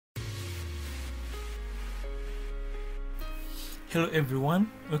Hello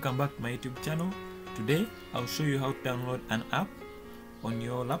everyone, welcome back to my YouTube channel. Today I'll show you how to download an app on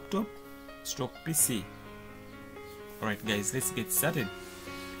your laptop stroke PC. Alright guys, let's get started.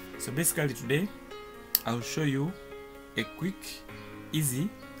 So basically today I'll show you a quick, easy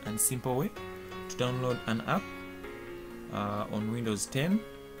and simple way to download an app on Windows 10.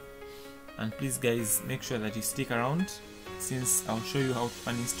 And please guys, make sure that you stick around since I'll show you how to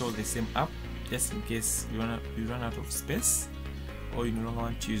uninstall the same app just in case you run out of space or you no longer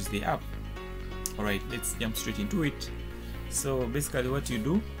want to use the app. Alright, let's jump straight into it. So basically what you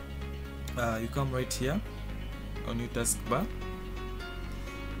do, you come right here on your taskbar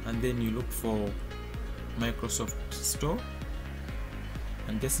and then you look for Microsoft Store,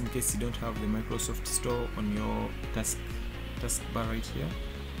 and just in case you don't have the Microsoft Store on your taskbar right here,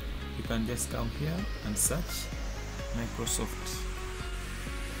 you can just come here and search Microsoft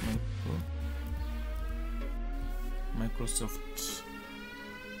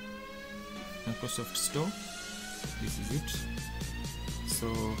Store. This is it. So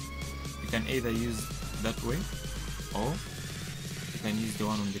you can either use that way or you can use the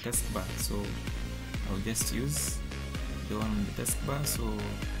one on the taskbar. So I'll just use the one on the taskbar. So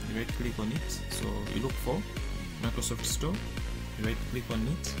you right click on it, so you look for Microsoft Store, you right click on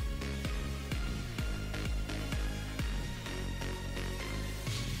it,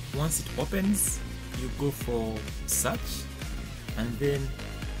 once it opens you go for search and then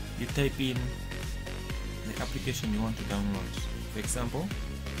you type in the application you want to download. For example,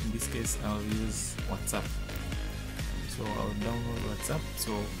 in this case I'll use WhatsApp, so I'll download WhatsApp.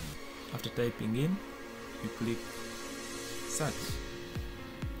 So after typing in, you click search.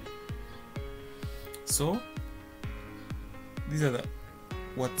 So these are the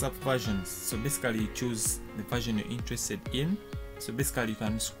WhatsApp versions. So basically you choose the version you're interested in. So basically you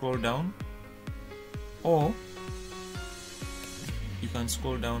can scroll down, or you can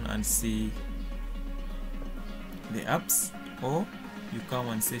scroll down and see the apps, or you come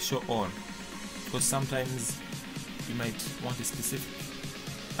and say show all, because sometimes you might want a specific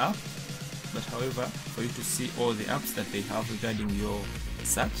app, but however for you to see all the apps that they have regarding your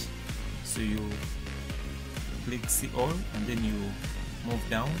search, so you click see all and then you move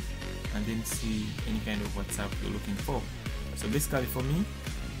down and then see any kind of WhatsApp you're looking for. So basically for me,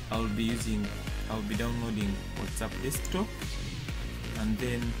 I'll be downloading WhatsApp desktop, and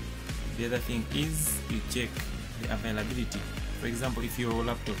then the other thing is you check the availability. For example, if your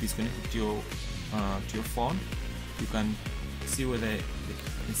laptop is connected to your phone, you can see whether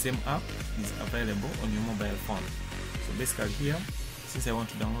the same app is available on your mobile phone. So basically here, since I want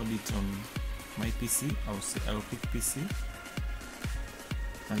to download it on my PC, I'll click PC,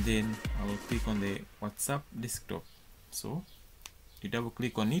 and then I will click on the WhatsApp desktop. So you double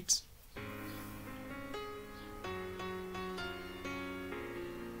click on it,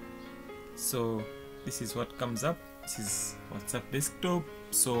 so this is what comes up. This is WhatsApp desktop.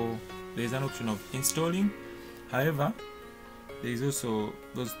 So there is an option of installing, however there is also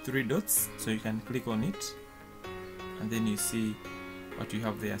those three dots, so you can click on it and then you see what you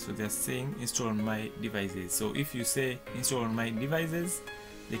have there. So they're saying install on my devices. So if you say install on my devices,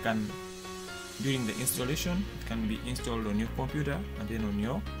 they can, during the installation, it can be installed on your computer and then on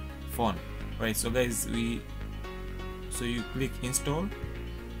your phone. Right, so guys, so you click install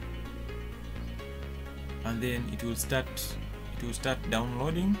and then it will start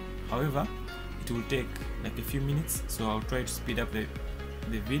downloading. However, it will take like a few minutes, so I'll try to speed up the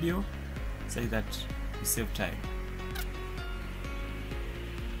video so that we save time.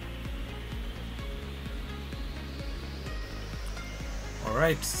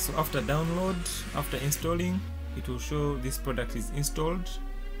 Alright, so after installing, it will show this product is installed.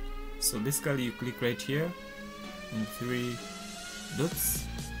 So basically you click right here in three dots,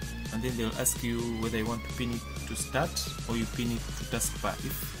 and then they'll ask you whether you want to pin it to start or you pin it to taskbar.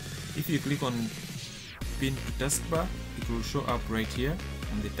 If you click on pin to taskbar, it will show up right here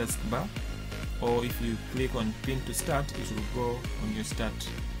on the taskbar, or if you click on pin to start, it will go on your start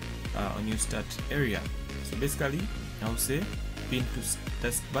area. So basically I'll say pin to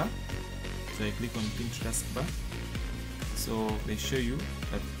taskbar, so I click on pin to taskbar. So they show you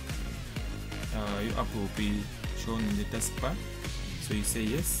that your app will be shown in the taskbar, so you say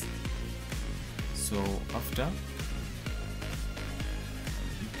yes. So after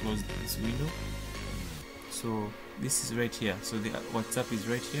you close this window, so this is right here, so the WhatsApp is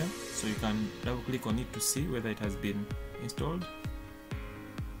right here, so you can double click on it to see whether it has been installed.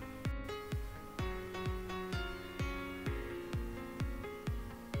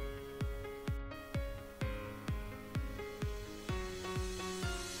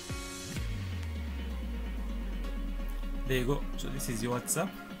 there you go. So this is your WhatsApp.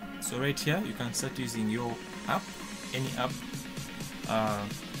 So right here you can start using your app, any app.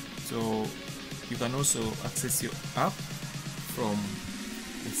 So you can also access your app from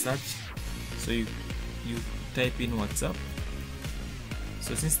the search. So you type in WhatsApp.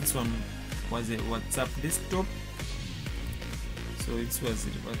 So since this one was a WhatsApp desktop, so this was a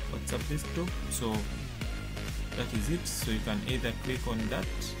WhatsApp desktop, so that is it. So you can either click on that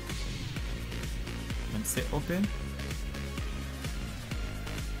and say open.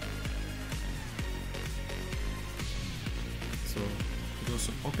 So it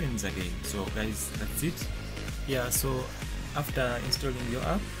also opens again. So guys, that's it. Yeah, so after installing your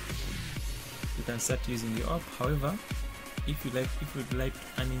app, you can start using your app. However, if you would like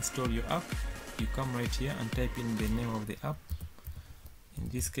to uninstall your app, you come right here and type in the name of the app. In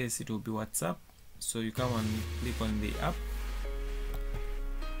this case it will be WhatsApp. So you come and click on the app.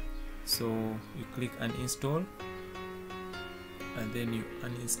 So you click uninstall and then you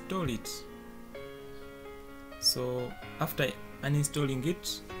uninstall it. So after uninstalling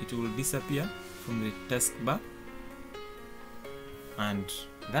it, it will disappear from the taskbar, and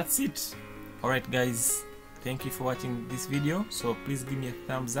that's it. Alright guys, thank you for watching this video. So please give me a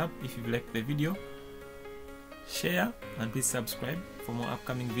thumbs up if you liked the video, share, and please subscribe for more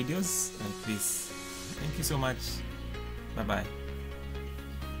upcoming videos like this. Thank you so much. Bye bye.